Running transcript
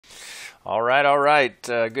All right, all right.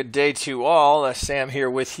 Good day to all. Sam here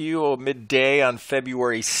with you midday on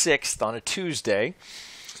February 6th on a Tuesday.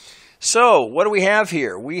 So, what do we have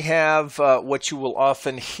here? We have what you will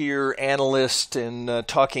often hear analysts and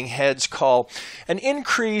talking heads call an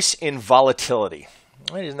increase in volatility.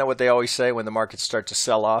 Right? Isn't that what they always say when the markets start to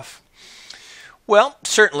sell off? Well,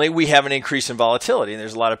 certainly we have an increase in volatility, and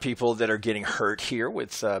there's a lot of people that are getting hurt here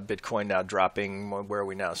with Bitcoin now dropping. Where are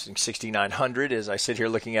we now? 6,900 as I sit here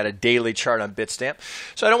looking at a daily chart on Bitstamp.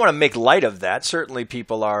 So I don't want to make light of that. Certainly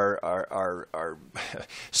people are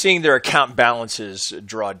seeing their account balances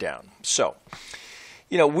draw down. So,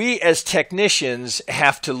 we as technicians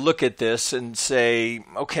have to look at this and say,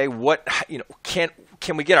 okay,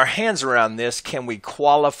 can we get our hands around this? Can we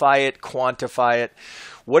qualify it, quantify it?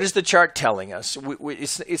 What is the chart telling us?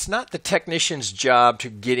 It's not the technician's job to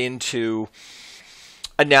get into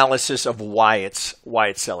analysis of why it's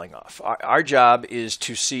selling off. Our job is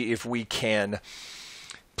to see if we can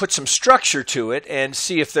put some structure to it and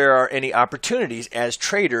see if there are any opportunities. As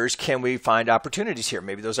traders, can we find opportunities here?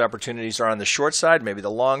 Maybe those opportunities are on the short side, maybe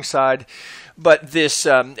the long side. But this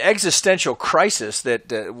existential crisis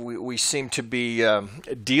that we seem to be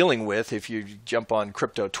dealing with, if you jump on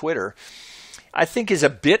crypto Twitter, I think is a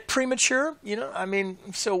bit premature.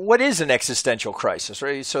 So what is an existential crisis,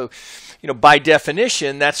 right? So, by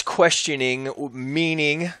definition, that's questioning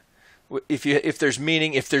meaning, if there's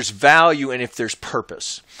meaning, if there's value, and if there's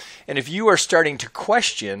purpose. And if you are starting to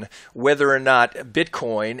question whether or not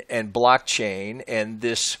Bitcoin and blockchain and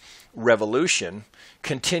this revolution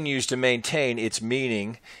continues to maintain its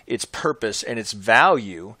meaning, its purpose, and its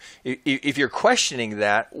value, if you're questioning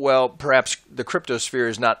that, well, perhaps the cryptosphere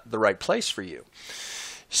is not the right place for you.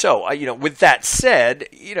 So, with that said,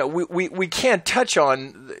 we can't touch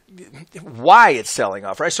on why it's selling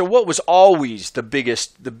off, right? So what was always the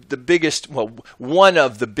biggest, one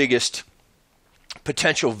of the biggest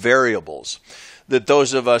potential variables that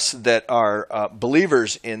those of us that are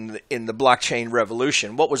believers in the blockchain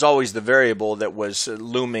revolution, what was always the variable that was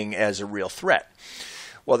looming as a real threat?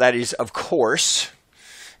 Well, that is, of course,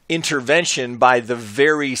 intervention by the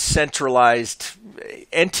very centralized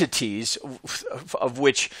entities of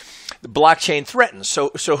which the blockchain threatens. So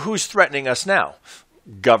who's threatening us now?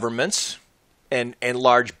 Governments and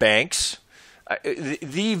large banks,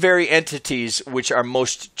 the very entities which are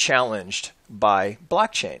most challenged by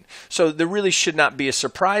blockchain. So there really should not be a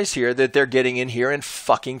surprise here that they're getting in here and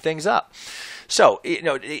fucking things up. So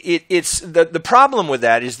it's the problem with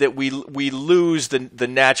that is that we lose the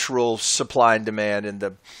natural supply and demand and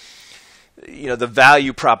the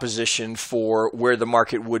value proposition for where the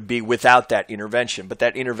market would be without that intervention. But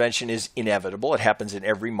that intervention is inevitable. It happens in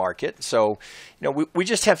every market. So we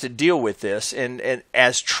just have to deal with this and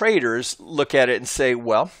as traders look at it and say,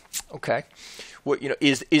 well, okay.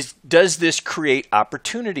 Does this create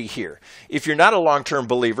opportunity here? If you're not a long-term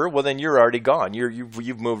believer, well, then you're already gone.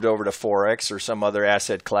 You've moved over to Forex or some other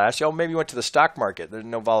asset class. Maybe you went to the stock market. There's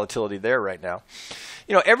no volatility there right now.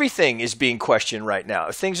 Everything is being questioned right now.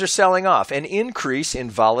 Things are selling off. An increase in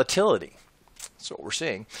volatility. That's what we're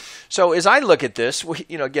seeing. So as I look at this,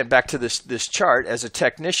 again, back to this chart as a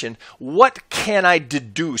technician, what can I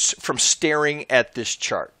deduce from staring at this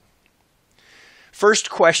chart? First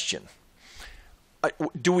question.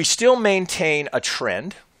 Do we still maintain a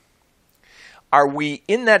trend? Are we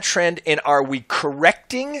in that trend and are we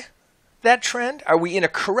correcting that trend? Are we in a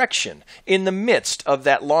correction in the midst of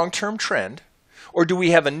that long-term trend, or do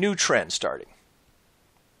we have a new trend starting?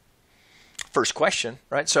 First question,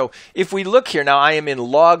 right? So if we look here, now I am in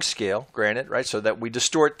log scale, granted, right? So that we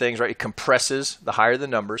distort things, right? It compresses the higher the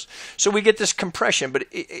numbers. So we get this compression, but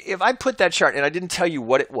if I put that chart and I didn't tell you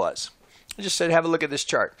what it was, I just said, have a look at this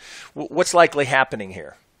chart. What's likely happening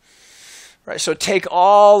here? Right. So take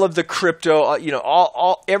all of the crypto,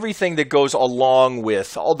 everything that goes along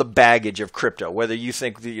with all the baggage of crypto, whether you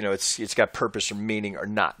think that, it's got purpose or meaning or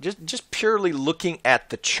not. Just purely looking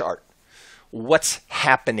at the chart. What's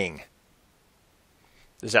happening?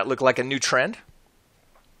 Does that look like a new trend?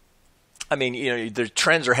 I mean, the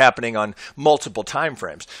trends are happening on multiple time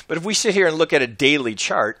frames. But if we sit here and look at a daily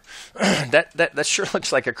chart, that sure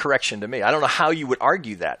looks like a correction to me. I don't know how you would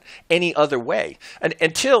argue that any other way. And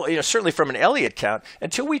until, certainly from an Elliott count,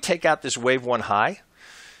 until we take out this wave one high,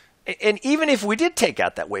 and even if we did take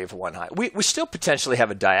out that wave one high, we still potentially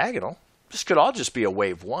have a diagonal. This could all just be a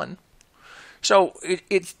wave one. So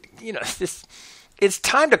it's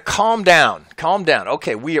time to calm down. Calm down.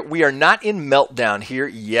 Okay, we are not in meltdown here.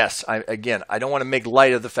 Yes, I don't want to make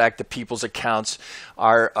light of the fact that people's accounts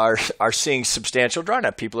are seeing substantial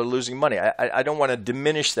drawdown. People are losing money. I don't want to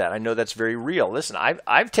diminish that. I know that's very real. Listen,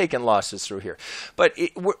 I've taken losses through here, but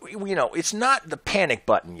it's not the panic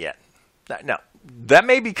button yet. Now that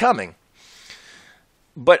may be coming.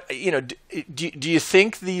 But do you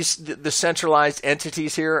think the centralized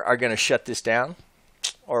entities here are going to shut this down,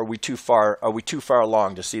 or are we too far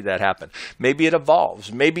along to see that happen? Maybe it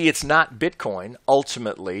evolves. Maybe it's not Bitcoin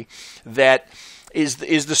ultimately that is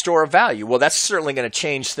the store of value. Well, that's certainly going to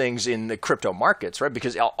change things in the crypto markets, right?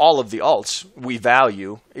 Because all of the alts we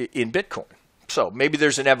value in Bitcoin. So maybe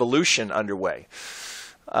there's an evolution underway.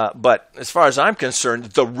 But as far as I'm concerned,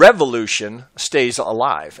 the revolution stays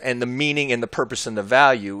alive, and the meaning and the purpose and the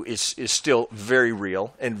value is still very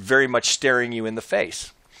real and very much staring you in the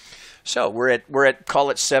face. So we're at call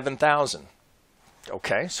it 7,000.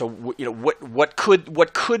 Okay, so what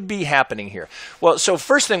could be happening here? Well, so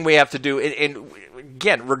first thing we have to do, and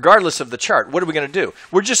again, regardless of the chart, what are we going to do?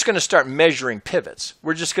 We're just going to start measuring pivots.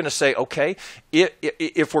 We're just going to say, okay,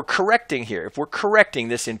 if we're correcting here, if we're correcting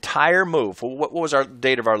this entire move, what was our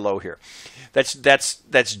date of our low here?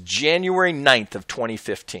 That's January 9th of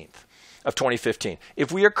 2015.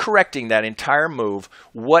 If we are correcting that entire move,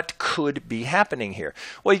 what could be happening here?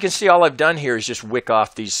 Well, you can see all I've done here is just wick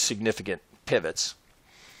off these significant pivots.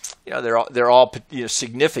 They're all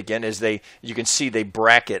significant as you can see they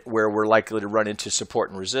bracket where we're likely to run into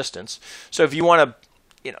support and resistance. So if you want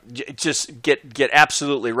to just get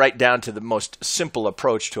absolutely right down to the most simple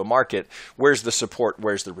approach to a market, where's the support,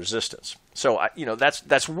 where's the resistance? So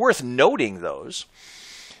that's worth noting those.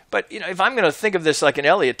 But if I'm going to think of this like an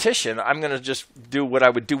Elliottian, I'm going to just do what I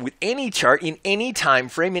would do with any chart in any time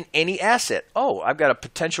frame in any asset. Oh, I've got a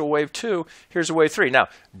potential wave 2. Here's a wave 3. Now,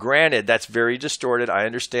 granted, that's very distorted. I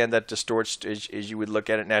understand that distorts as you would look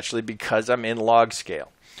at it naturally because I'm in log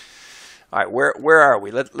scale. All right, where are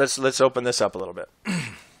we? Let's open this up a little bit.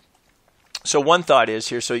 So one thought is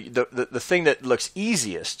here. So the thing that looks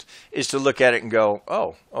easiest is to look at it and go,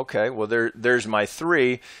 oh, okay. Well, there's my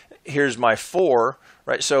 3. Here's my 4.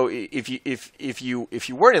 Right, so if you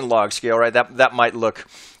weren't in log scale, right, that might look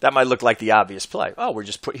like the obvious play. Oh,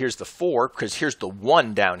 here's the 4 because here's the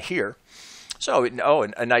 1 down here. So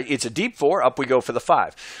and it's a deep 4. Up we go for the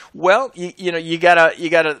 5. Well, you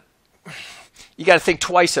gotta think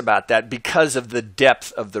twice about that because of the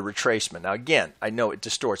depth of the retracement. Now, again, I know it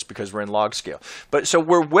distorts because we're in log scale. But so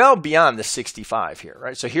we're well beyond the 65 here,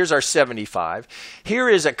 right? So here's our 75. Here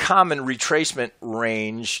is a common retracement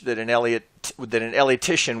range that an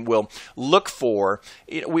Elliottian will look for.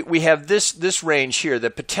 We have this range here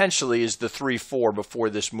that potentially is the 3-4 before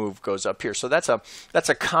this move goes up here. So that's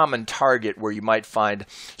a common target where you might find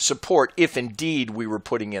support if indeed we were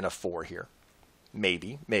putting in a 4 here.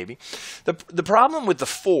 Maybe. The problem with the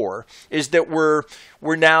 4 is that we're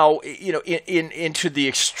now into the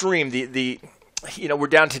extreme. We're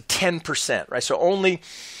down to 10%, right? So only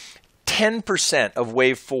 10% of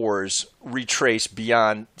wave 4s retrace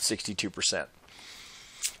beyond 62%.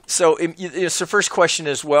 So the first question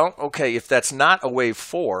is, well, okay, if that's not a wave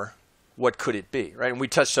 4, what could it be, right? And we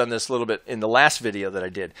touched on this a little bit in the last video that I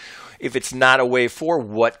did. If it's not a wave 4,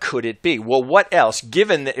 what could it be? Well, what else?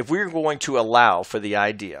 Given that if we're going to allow for the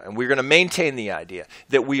idea, and we're going to maintain the idea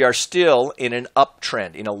that we are still in an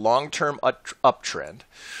uptrend, in a long-term uptrend,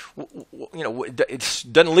 it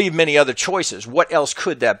doesn't leave many other choices. What else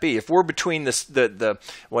could that be? If we're between now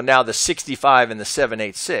the 65 and the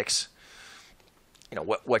 786,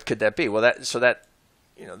 what could that be? Well,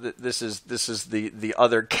 this is the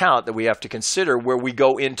other count that we have to consider, where we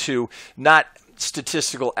go into not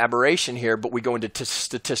statistical aberration here, but we go into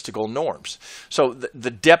statistical norms. So the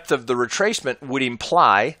depth of the retracement would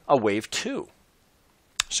imply a wave 2.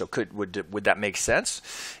 So would that make sense?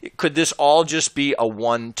 Could this all just be a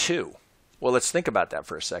 1-2? Well, let's think about that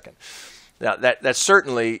for a second. Now that's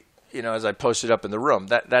certainly, as I posted up in the room,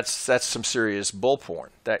 that's some serious bull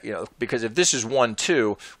porn. Because if this is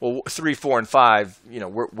 1-2, well, 3, 4, and 5,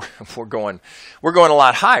 we're going a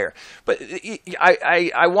lot higher. But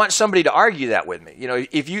I want somebody to argue that with me.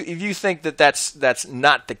 If you think that's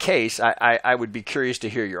not the case, I would be curious to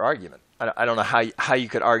hear your argument. I don't know how you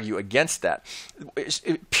could argue against that,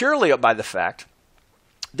 purely by the fact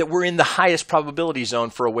that we're in the highest probability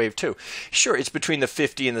zone for a wave 2. Sure, it's between the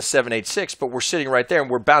 50 and the 786, but we're sitting right there and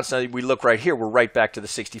we're bouncing. We look right here, we're right back to the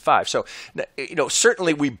 65. So,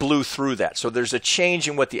 certainly we blew through that. So there's a change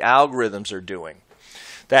in what the algorithms are doing.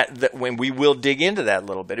 That when we will dig into that a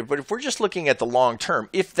little bit. But if we're just looking at the long term,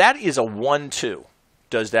 if that is a 1-2,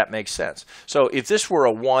 does that make sense? So if this were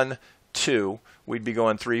a 1-2, we'd be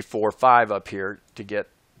going 3, 4, 5 up here to get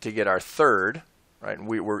our third, right? And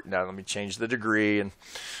we're now, let me change the degree, and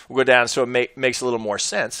we'll go down so it makes a little more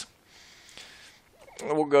sense.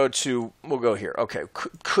 We'll go here. Okay,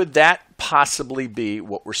 could that possibly be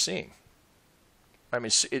what we're seeing? I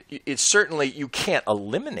mean, it's certainly, you can't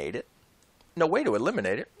eliminate it. No way to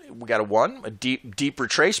eliminate it. We got a deep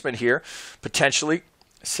retracement here, potentially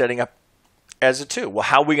setting up as a 2. Well,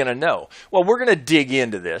 how are we going to know? Well, we're going to dig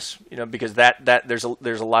into this, because there's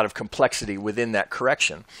a lot of complexity within that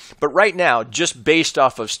correction. But right now, just based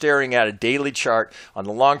off of staring at a daily chart on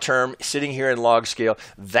the long term, sitting here in log scale,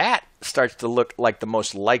 that starts to look like the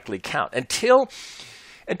most likely count until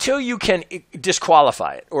you can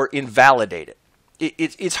disqualify it or invalidate it.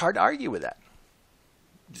 It's hard to argue with that.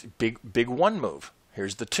 Big 1 move.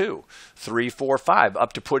 Here's the 2, 3, 4, 5,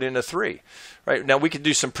 up to put in a 3. Right now we could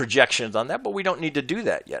do some projections on that, but we don't need to do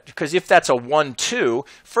that yet, because if that's a 1, 2,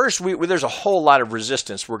 first there's a whole lot of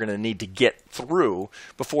resistance we're going to need to get through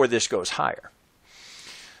before this goes higher.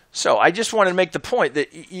 So I just want to make the point that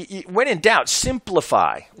when in doubt,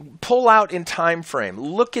 simplify, pull out in time frame,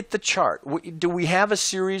 look at the chart. Do we have a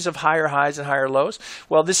series of higher highs and higher lows?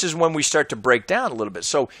 Well, this is when we start to break down a little bit.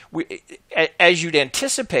 So as you'd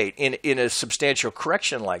anticipate in a substantial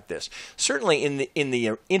correction like this, certainly in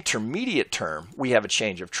the intermediate term, we have a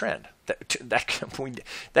change of trend.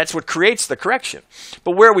 That's what creates the correction.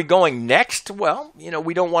 But where are we going next? Well,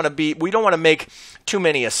 we don't want to make too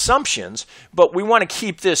many assumptions, but we want to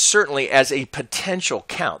keep this certainly as a potential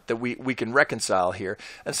count that we can reconcile here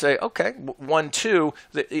and say, okay, 1, 2,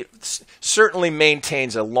 it certainly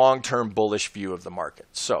maintains a long-term bullish view of the market.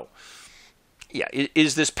 So, yeah,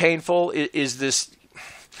 is this painful? Is this...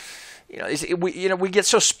 we get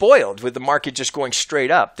so spoiled with the market just going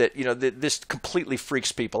straight up that this completely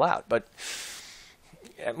freaks people out. But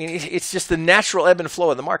I mean, it's just the natural ebb and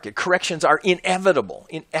flow of the market. Corrections are inevitable.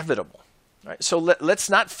 Right? So let's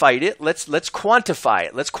not fight it. Let's quantify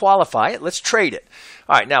it. Let's qualify it. Let's trade it.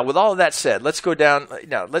 All right. Now, with all of that said, let's go down.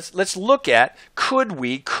 Now, let's look at could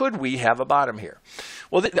we have a bottom here?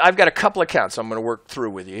 Well, I've got a couple of counts I'm going to work through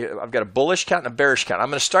with you. I've got a bullish count and a bearish count. I'm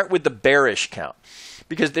going to start with the bearish count,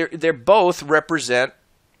 because they're both represent,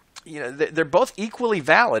 they're both equally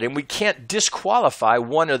valid, and we can't disqualify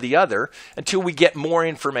one or the other until we get more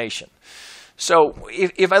information. So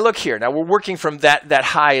if I look here, now we're working from that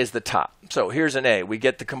high as the top. So here's an A. We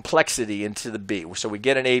get the complexity into the B. So we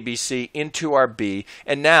get an ABC into our B,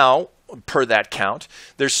 and now, per that count,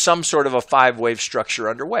 there's some sort of a 5-wave structure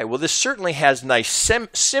underway. Well, this certainly has nice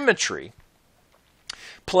symmetry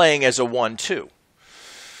playing as a 1, 2.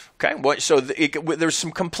 Okay, so there's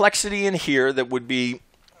some complexity in here that would be,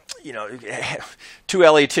 2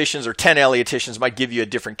 Elliotians or 10 Elliotians might give you a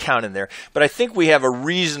different count in there. But I think we have a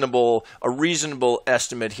reasonable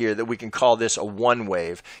estimate here that we can call this a 1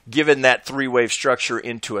 wave. Given that 3-wave structure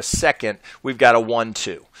into a second, we've got a 1,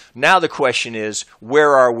 2. Now the question is,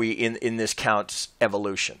 where are we in this count's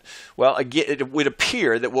evolution? Well, again, it would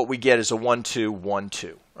appear that what we get is a 1, 2, 1,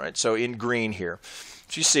 2. Right? So in green here.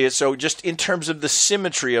 So you see it. So just in terms of the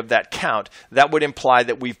symmetry of that count, that would imply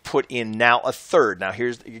that we've put in now a third. Now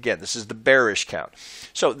here's, again, this is the bearish count.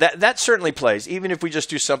 So that certainly plays, even if we just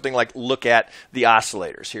do something like look at the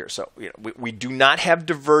oscillators here. So we do not have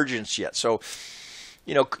divergence yet. So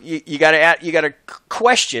you got to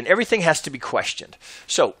question. Everything has to be questioned.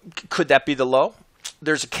 So could that be the low?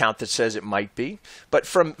 There's a count that says it might be, but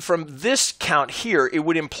from this count here, it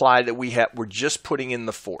would imply that we're just putting in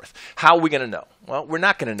the fourth. How are we going to know? Well, we're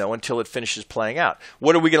not going to know until it finishes playing out.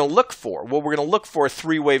 What are we going to look for? Well, we're going to look for a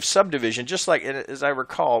 3-wave subdivision, just like, as I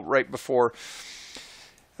recall, right before,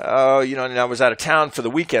 and I was out of town for the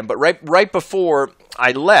weekend, but right before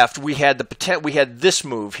I left, we had this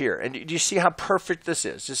move here, and do you see how perfect this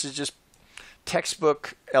is? This is just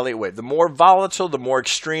textbook Elliott wave. The more volatile, the more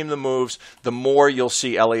extreme the moves, the more you'll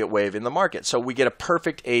see Elliott wave in the market. So we get a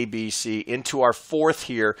perfect ABC into our fourth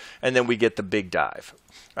here, and then we get the big dive.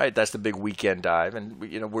 Right, that's the big weekend dive, and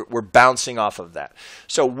we're bouncing off of that.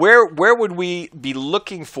 So where would we be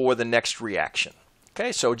looking for the next reaction?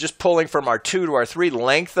 Okay, so just pulling from our 2 to our 3,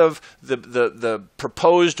 length of the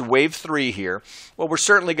proposed wave 3 here. Well, we're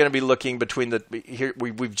certainly going to be looking between here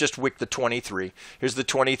we've just wicked the 23. Here's the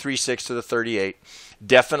 23.6 to the 38.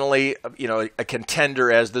 Definitely, a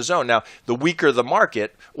contender as the zone. Now, the weaker the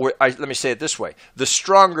market, let me say it this way: the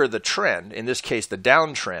stronger the trend, in this case the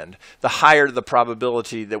downtrend, the higher the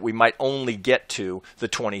probability that we might only get to the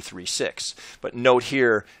 23.6. But note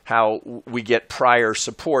here how we get prior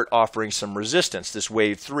support offering some resistance. This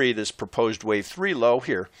wave 3, this proposed wave 3 low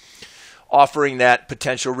here, offering that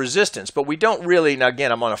potential resistance. But we don't really, now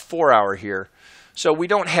again, I'm on a 4-hour here. So we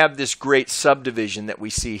don't have this great subdivision that we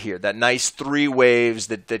see here, that nice three waves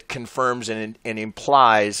that confirms and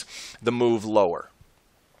implies the move lower.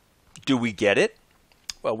 Do we get it?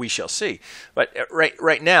 Well, we shall see. But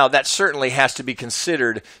right now, that certainly has to be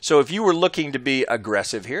considered. So if you were looking to be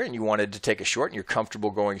aggressive here and you wanted to take a short and you're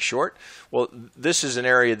comfortable going short, well, this is an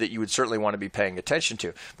area that you would certainly want to be paying attention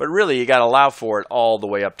to. But really, you got to allow for it all the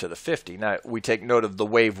way up to the 50. Now, we take note of the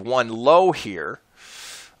wave 1 low here.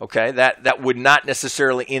 Okay, that would not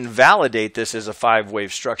necessarily invalidate this as a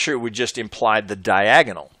 5-wave structure. It would just imply the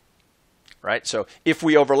diagonal. Right? So if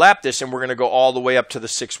we overlap this and we're going to go all the way up to the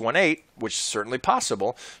 618, which is certainly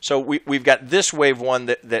possible, so we've got this wave 1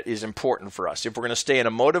 that is important for us. If we're going to stay in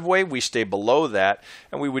a motive wave, we stay below that,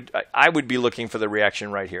 and I would be looking for the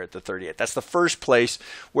reaction right here at the 38. That's the first place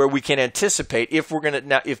where we can anticipate if we're going to,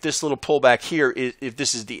 now if this little pullback here, if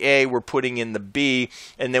this is the A, we're putting in the B,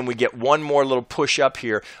 and then we get one more little push up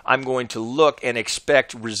here, I'm going to look and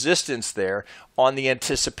expect resistance there on the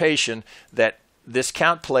anticipation that this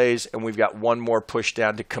count plays, and we've got one more push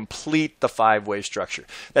down to complete the 5-wave structure.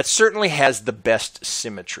 That certainly has the best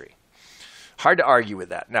symmetry. Hard to argue with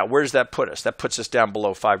that. Now, where does that put us? That puts us down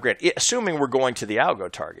below 5 grand, assuming we're going to the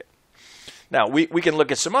algo target. Now, we can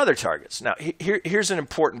look at some other targets. Now, here's an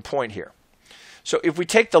important point here. So if we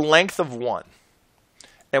take the length of 1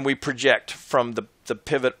 and we project from the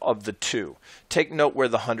pivot of the 2, take note where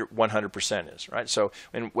the 100% is, right? So,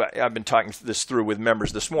 and I've been talking this through with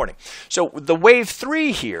members this morning. So the wave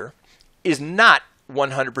 3 here is not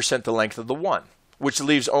 100% the length of the 1, which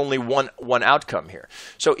leaves only one outcome here.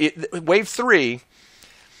 So wave 3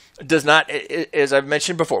 does not, as I've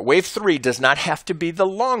mentioned before, wave 3 does not have to be the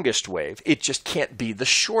longest wave. It just can't be the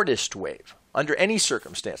shortest wave under any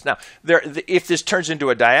circumstance. Now, if this turns into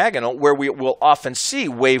a diagonal where we will often see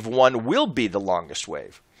wave 1 will be the longest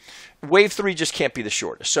wave, wave 3 just can't be the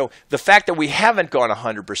shortest. So the fact that we haven't gone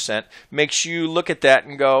 100% makes you look at that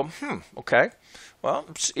and go, okay, well,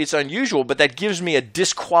 it's unusual, but that gives me a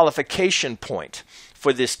disqualification point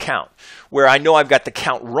for this count, where I know I've got the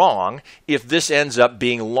count wrong if this ends up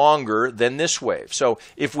being longer than this wave. So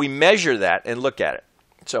if we measure that and look at it,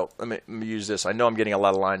 so let me use this. I know I'm getting a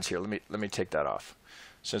lot of lines here. Let me take that off,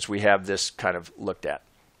 since we have this kind of looked at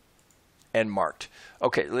and marked.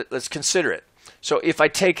 Okay, let's consider it. So if I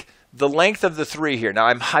take the length of the 3 here, now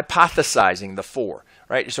I'm hypothesizing the 4,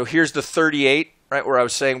 right? So here's the 38, right, where I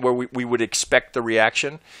was saying where we would expect the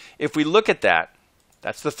reaction. If we look at that,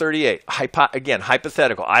 that's the 38. Again,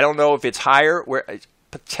 hypothetical. I don't know if it's higher, where it's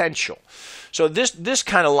potential. So this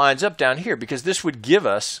kind of lines up down here, because this would give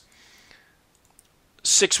us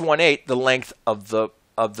 618, the length of the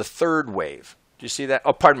 3rd wave. Do you see that?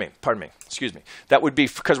 Oh, pardon me. Excuse me. That would be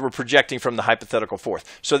because we're projecting from the hypothetical 4th.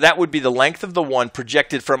 So that would be the length of the 1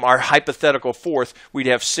 projected from our hypothetical 4th. We'd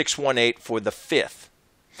have 618 for the 5th.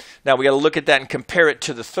 Now we got to look at that and compare it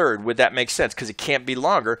to the 3rd. Would that make sense? Because it can't be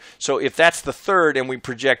longer. So if that's the 3rd and we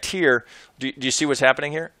project here, do you see what's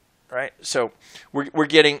happening here? Right. So we're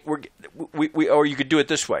getting or you could do it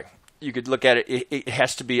this way. You could look at it. It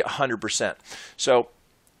has to be 100%. So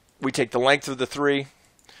we take the length of the 3,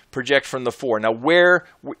 project from the 4. Now where,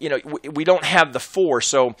 we don't have the 4,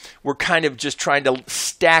 so we're kind of just trying to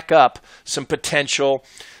stack up some potential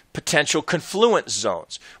confluence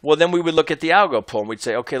zones. Well, then we would look at the algo pull and we'd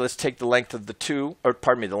say, okay, let's take the length of the 2, or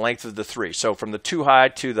pardon me, the length of the 3. So from the 2 high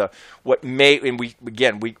to the what may, and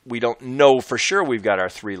we don't know for sure we've got our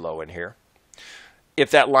 3 low in here. If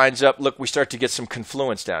that lines up, look, we start to get some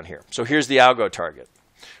confluence down here. So here's the algo target.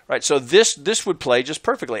 Right, so this would play just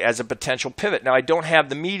perfectly as a potential pivot. Now I don't have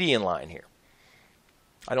the median line here.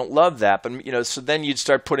 I don't love that, but so then you'd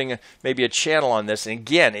start putting maybe a channel on this, and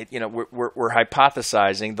again, we're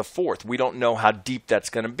hypothesizing the 4th. We don't know how deep that's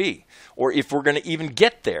going to be, or if we're going to even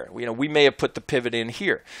get there. We may have put the pivot in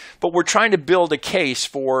here, but we're trying to build a case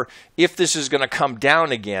for if this is going to come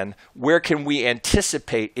down again. Where can we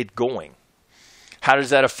anticipate it going? How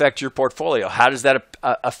does that affect your portfolio? How does that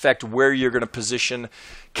affect where you're going to position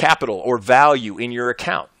capital or value in your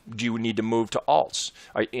account? Do you need to move to alts?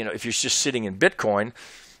 If you're just sitting in Bitcoin,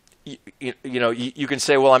 you can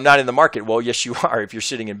say, well, I'm not in the market. Well, yes, you are if you're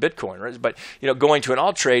sitting in Bitcoin, right? But going to an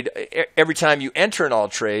alt trade, every time you enter an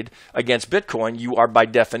alt trade against Bitcoin, you are by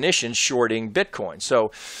definition shorting Bitcoin.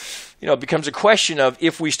 So, it becomes a question of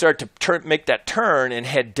if we start to make that turn and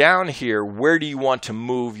head down here, where do you want to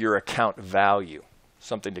move your account value?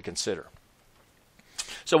 Something to consider.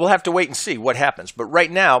 So we'll have to wait and see what happens. But right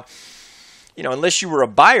now, unless you were a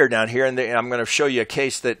buyer down here, and I'm going to show you a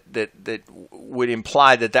case that would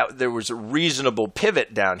imply that there was a reasonable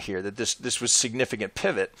pivot down here, that this was significant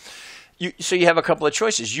pivot. So you have a couple of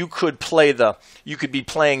choices. You could be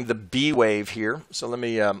playing the B wave here. So let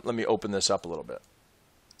me open this up a little bit.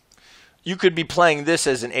 You could be playing this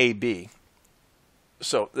as an AB.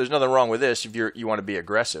 So there's nothing wrong with this if you want to be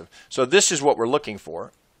aggressive. So this is what we're looking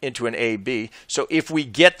for, into an AB. So if we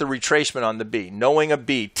get the retracement on the B, knowing a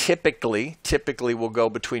B typically will go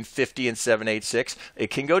between 50 and 786. It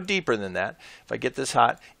can go deeper than that if I get this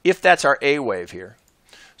hot. If that's our A wave here.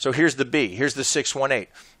 So here's the B, here's the 618.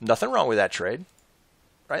 Nothing wrong with that trade.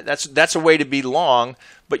 Right? That's a way to be long,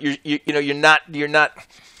 but you're not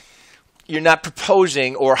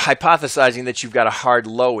proposing or hypothesizing that you've got a hard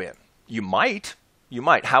low in. You might.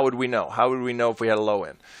 How would we know? How would we know if we had a low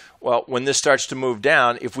in? Well, when this starts to move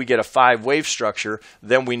down, if we get a 5-wave structure,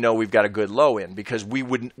 then we know we've got a good low in, because we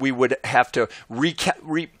would have to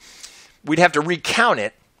we'd have to recount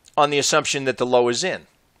it on the assumption that the low is in.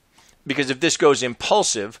 Because if this goes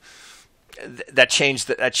impulsive, that changes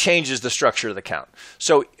the structure of the count.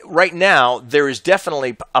 So right now, there is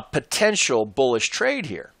definitely a potential bullish trade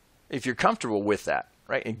here, if you're comfortable with that.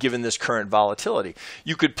 Right? And given this current volatility,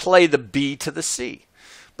 you could play the B to the C.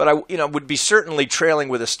 But I would be certainly trailing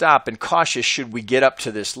with a stop and cautious should we get up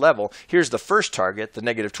to this level. Here's the first target, the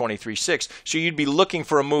negative 23.6. So you'd be looking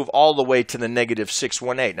for a move all the way to the negative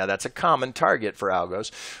 618. Now that's a common target for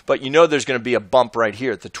algos, but you know there's going to be a bump right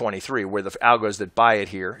here at the 23 where the algos that buy it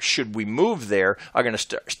here, should we move there, are going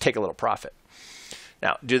to take a little profit.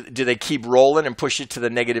 Now, do they keep rolling and push it to the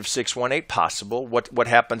negative 618? Possible. What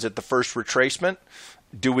happens at the first retracement?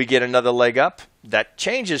 Do we get another leg up? That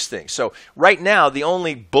changes things. So right now, the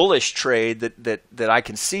only bullish trade that I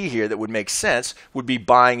can see here that would make sense would be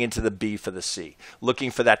buying into the B for the C,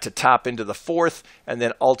 looking for that to top into the fourth, and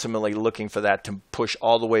then ultimately looking for that to push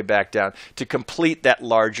all the way back down to complete that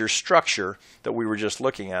larger structure that we were just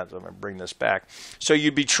looking at. So I'm going to bring this back. So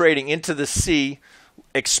you'd be trading into the C,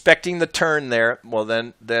 expecting the turn there. Well,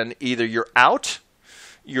 then either you're out,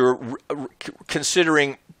 you're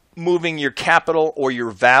considering moving your capital or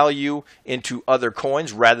your value into other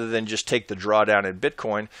coins rather than just take the drawdown in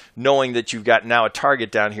Bitcoin, knowing that you've got now a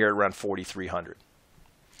target down here at around 4,300.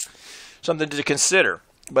 Something to consider.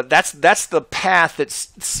 But that's the path that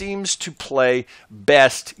seems to play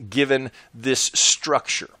best given this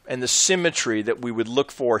structure and the symmetry that we would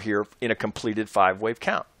look for here in a completed 5-wave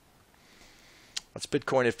count. That's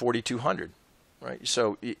Bitcoin at 4,200, right?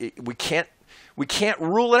 So we can't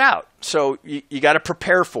rule it out. So you got to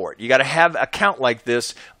prepare for it. You got to have a count like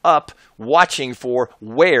this up, watching for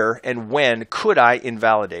where and when could I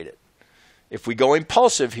invalidate it. If we go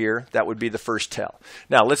impulsive here, that would be the first tell.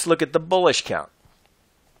 Now let's look at the bullish count.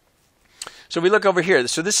 So we look over here.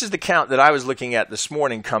 So this is the count that I was looking at this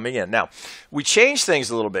morning coming in. Now we changed things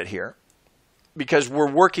a little bit here, because we're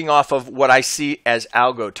working off of what I see as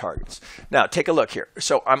algo targets. Now, take a look here.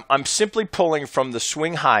 So I'm simply pulling from the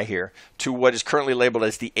swing high here to what is currently labeled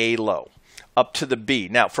as the A low, up to the B.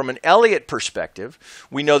 Now, from an Elliott perspective,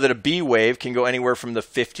 we know that a B wave can go anywhere from the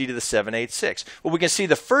 50 to the 786. Well, we can see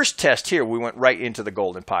the first test here, we went right into the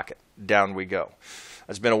golden pocket. Down we go.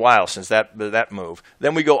 It's been a while since that move.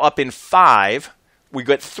 Then we go up in 5. We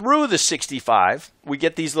get through the 65, we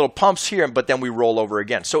get these little pumps here, but then we roll over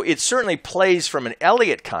again. So it certainly plays from an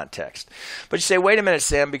Elliott context. But you say, wait a minute,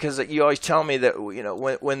 Sam, because you always tell me that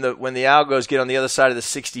when the algos get on the other side of the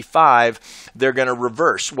 65, they're going to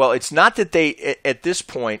reverse. Well, it's not that they, at this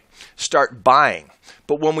point, start buying.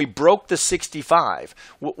 But when we broke the 65,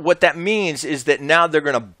 what that means is that now they're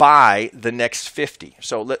going to buy the next 50.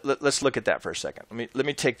 So let's look at that for a second. Let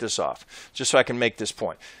me take this off just so I can make this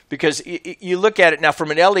point. Because you look at it now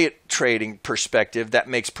from an Elliott trading perspective, that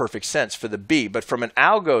makes perfect sense for the B. But from an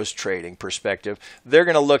algos trading perspective, they're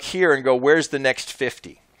going to look here and go, where's the next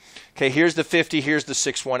 50? Okay, here's the 50, here's the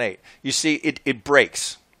 618. You see, it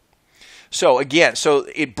breaks. So again, so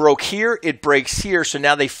it broke here, it breaks here, so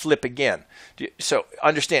now they flip again. So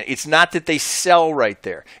understand, it's not that they sell right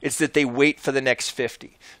there. It's that they wait for the next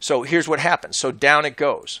 50. So here's what happens. So down it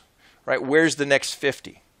goes, right? Where's the next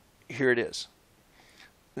 50? Here it is,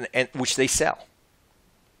 and which they sell.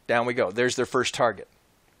 Down we go. There's their first target.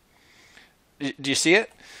 Do you see it?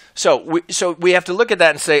 So we have to look at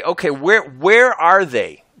that and say, okay, where are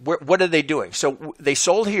they? What are they doing? So they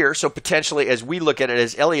sold here. So potentially, as we look at it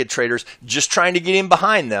as Elliott traders, just trying to get in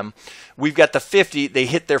behind them, we've got the 50. They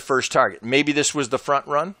hit their first target. Maybe this was the front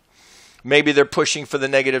run. Maybe they're pushing for the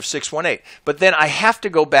negative 618. But then I have to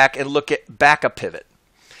go back and look at back a pivot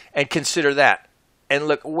and consider that. And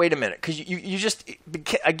look, wait a minute, because you just,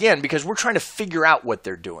 again, because we're trying to figure out what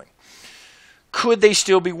they're doing. Could they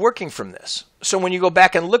still be working from this? So when you go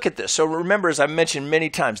back and look at this, so remember, as I mentioned many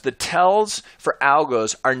times, the tells for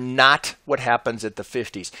algos are not what happens at the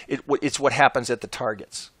 50s. It's what happens at the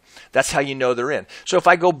targets. That's how you know they're in. So if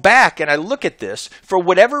I go back and I look at this, for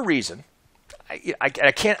whatever reason, I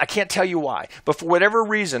can't tell you why, but for whatever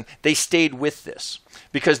reason, they stayed with this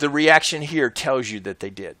because the reaction here tells you that they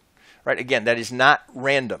did. Right? Again, that is not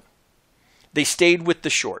random. They stayed with the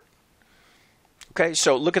short. Okay,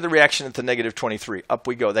 so look at the reaction at the negative 23. Up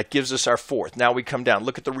we go. That gives us our fourth. Now we come down.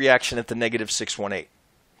 Look at the reaction at the negative 618.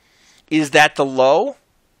 Is that the low?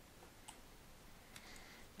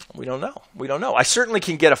 We don't know. We don't know. I certainly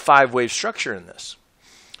can get a 5-wave structure in this.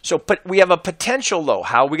 So we have a potential low.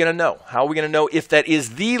 How are we going to know? How are we going to know if that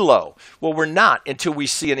is the low? Well, we're not until we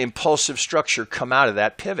see an impulsive structure come out of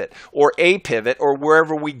that pivot or a pivot or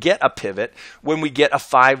wherever we get a pivot when we get a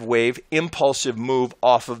 5-wave impulsive move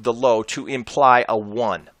off of the low to imply a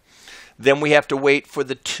 1. Then we have to wait for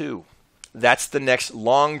the 2. That's the next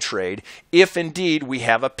long trade if indeed we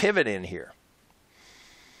have a pivot in here.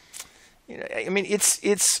 You know, I mean,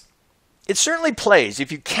 it certainly plays.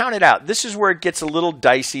 If you count it out, this is where it gets a little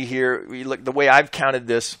dicey here. You look, the way I've counted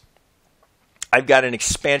this, I've got an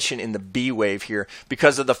expansion in the B wave here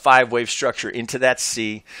because of the 5-wave structure into that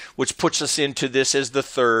C, which puts us into this as the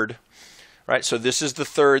third. Right? So this is the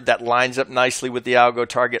third. That lines up nicely with the algo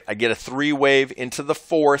target. I get a 3-wave into the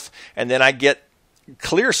fourth, and then I get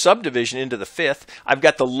clear subdivision into the fifth. I've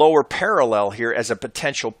got the lower parallel here as a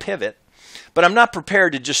potential pivot, but I'm not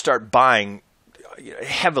prepared to just start buying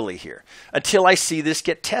heavily here until I see this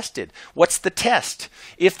get tested. What's the test?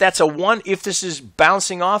 If that's a 1, if this is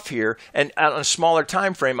bouncing off here and on a smaller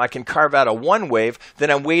time frame, I can carve out a 1 wave,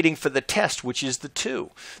 then I'm waiting for the test, which is the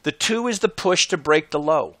 2. The 2 is the push to break the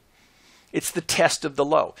low. It's the test of the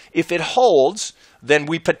low. If it holds, then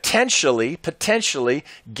we potentially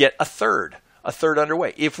get a third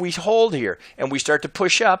underway. If we hold here and we start to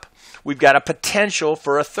push up, we've got a potential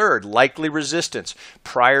for a third, likely resistance,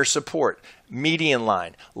 prior support, median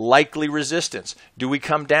line, likely resistance. Do we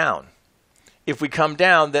come down? If we come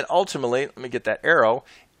down, then ultimately, let me get that arrow,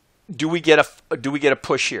 do we get a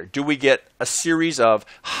push here? Do we get a series of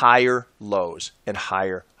higher lows and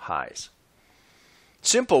higher highs?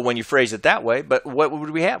 Simple when you phrase it that way, but what would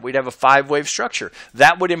we have? We'd have a 5-wave structure.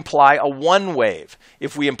 That would imply a 1 wave.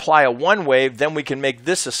 If we imply a 1 wave, then we can make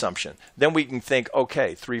this assumption. Then we can think,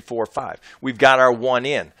 okay, 3, 4, 5. We've got our 1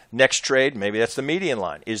 in. Next trade, maybe that's the median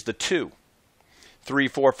line, is the 2. 3,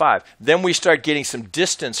 4, 5. Then we start getting some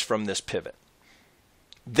distance from this pivot.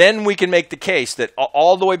 Then we can make the case that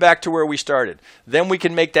all the way back to where we started. Then we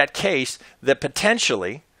can make that case that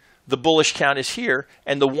potentially the bullish count is here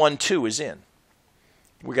and the 1, 2 is in.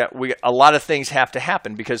 We got a lot of things have to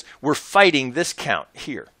happen because we're fighting this count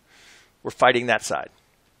here. We're fighting that side.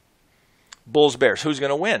 Bulls, bears. Who's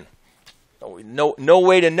going to win? No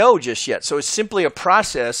way to know just yet. So it's simply a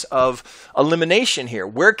process of elimination here.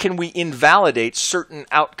 Where can we invalidate certain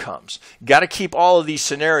outcomes? Got to keep all of these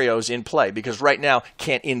scenarios in play because right now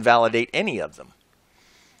can't invalidate any of them.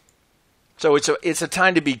 So it's a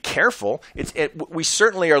time to be careful. We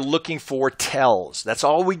certainly are looking for tells. That's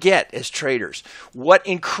all we get as traders. What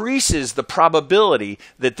increases the probability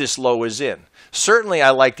that this low is in? Certainly, I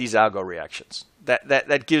like these algo reactions.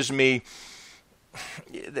 That gives me.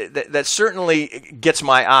 That certainly gets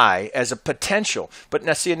my eye as a potential. But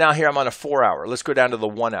now see, now here I'm on a 4-hour. Let's go down to the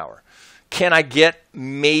 1 hour. Can I get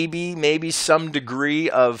maybe some degree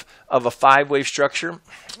of a 5-wave structure?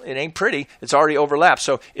 It ain't pretty. It's already overlapped.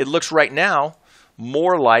 So it looks right now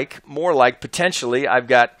more like potentially I've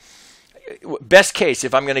got best case.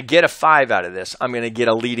 If I'm going to get a 5 out of this, I'm going to get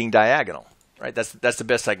a leading diagonal. Right? That's the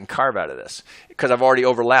best I can carve out of this because I've already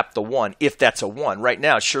overlapped the 1. If that's a 1, right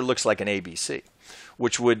now it sure looks like an ABC,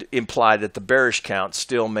 which would imply that the bearish count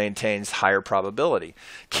still maintains higher probability.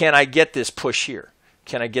 Can I get this push here?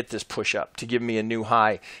 Can I get this push up to give me a new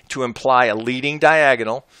high to imply a leading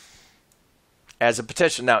diagonal as a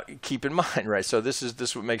potential? Now, keep in mind, right? So this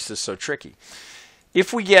is what makes this so tricky.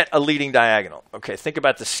 If we get a leading diagonal, okay, think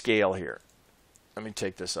about the scale here. Let me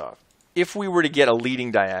take this off. If we were to get a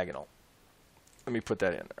leading diagonal, let me put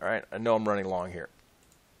that in, all right? I know I'm running long here.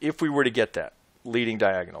 If we were to get that leading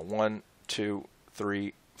diagonal, 1, 2,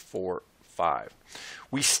 3, 4, 5,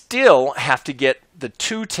 we still have to get the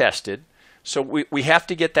 2 tested. So we have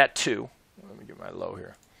to get that 2. Let me get my low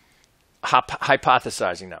here.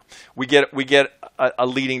 Hypothesizing now. We get a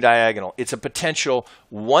leading diagonal. It's a potential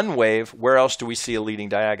 1 wave. Where else do we see a leading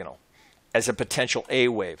diagonal? As a potential A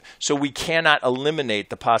wave. So we cannot eliminate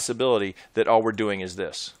the possibility that all we're doing is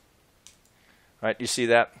this. Right? You see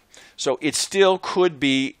that? So it still could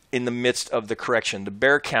be in the midst of the correction. The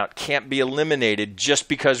bear count can't be eliminated just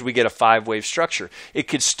because we get a 5-wave structure. It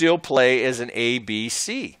could still play as an A, B,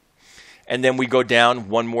 C. And then we go down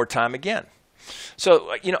one more time again.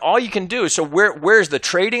 So, all you can do, so where's the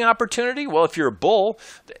trading opportunity? Well, if you're a bull,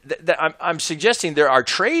 I'm suggesting there are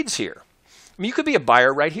trades here. I mean, you could be a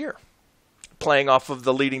buyer right here, playing off of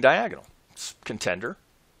the leading diagonal. It's contender.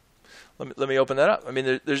 Let me open that up. I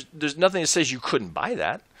mean, there's nothing that says you couldn't buy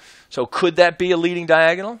that. So could that be a leading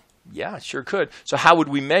diagonal? Yeah, it sure could. So how would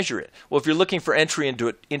we measure it? Well, if you're looking for entry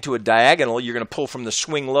into a diagonal, you're going to pull from the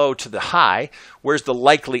swing low to the high. Where's the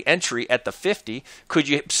likely entry at the 50? Could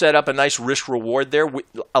you set up a nice risk reward there,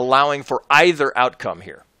 allowing for either outcome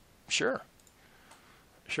here? Sure.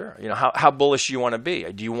 Sure. How bullish do you want to be?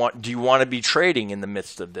 Do you want to be trading in the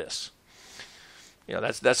midst of this?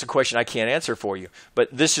 That's a question I can't answer for you. But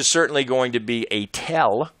this is certainly going to be a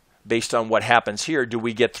tell based on what happens here. Do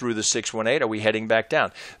we get through the 618? Are we heading back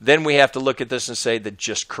down? Then we have to look at this and say that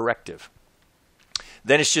just corrective.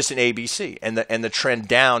 Then it's just an ABC, and the trend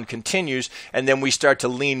down continues, and then we start to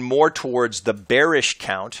lean more towards the bearish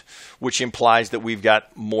count, which implies that we've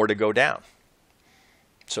got more to go down.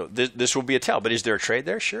 So this will be a tell. But is there a trade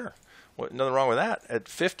there? Sure. Nothing wrong with that. At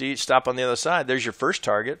 50, stop on the other side. There's your first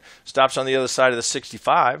target. Stops on the other side of the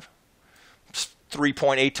 65.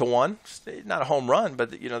 3.8 to 1. It's not a home run,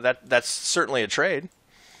 but that's certainly a trade.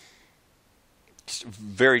 It's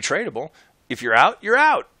very tradable. If you're out, you're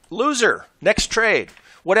out. Loser. Next trade.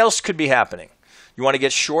 What else could be happening? You want to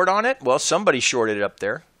get short on it? Well, somebody shorted it up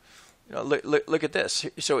there. Look at this.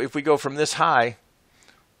 So if we go from this high,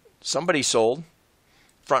 somebody sold.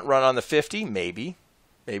 Front run on the 50, maybe.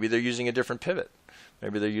 Maybe they're using a different pivot.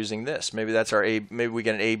 Maybe they're using this. Maybe that's our A. Maybe we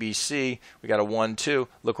get an ABC. We got a 1, 2.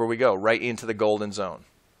 Look where we go, right into the golden zone.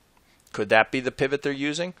 Could that be the pivot they're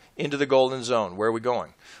using? Into the golden zone. Where are we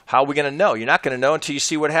going? How are we going to know? You're not going to know until you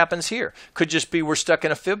see what happens here. Could just be we're stuck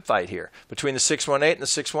in a fib fight here between the 618 and the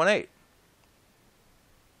 618.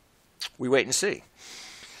 We wait and see.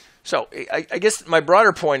 So I guess my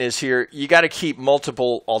broader point is here, you got to keep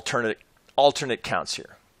multiple alternate counts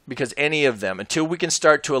here. Because any of them, until we can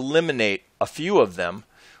start to eliminate a few of them,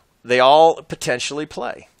 they all potentially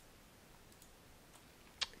play.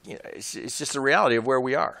 It's just the reality of where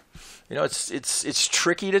we are. It's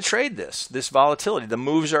tricky to trade this volatility. The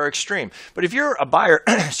moves are extreme. But if you're a buyer,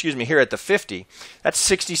 excuse me, here at the 50, that's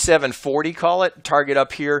 67.40, call it, target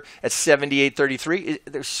up here at 78.33.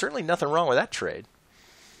 There's certainly nothing wrong with that trade.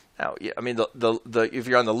 Now, I mean, if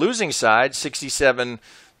you're on the losing side, 67.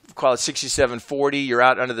 Call it 67.40. You're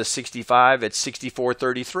out under the 65 at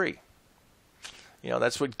 64.33.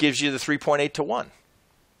 That's what gives you the 3.8 to 1.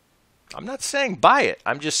 I'm not saying buy it.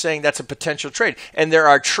 I'm just saying that's a potential trade. And there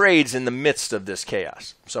are trades in the midst of this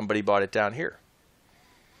chaos. Somebody bought it down here.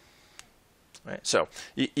 Right? So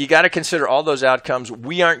you got to consider all those outcomes.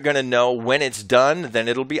 We aren't going to know when it's done. Then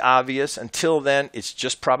it'll be obvious. Until then, it's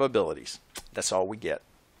just probabilities. That's all we get.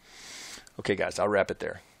 Okay, guys, I'll wrap it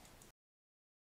there.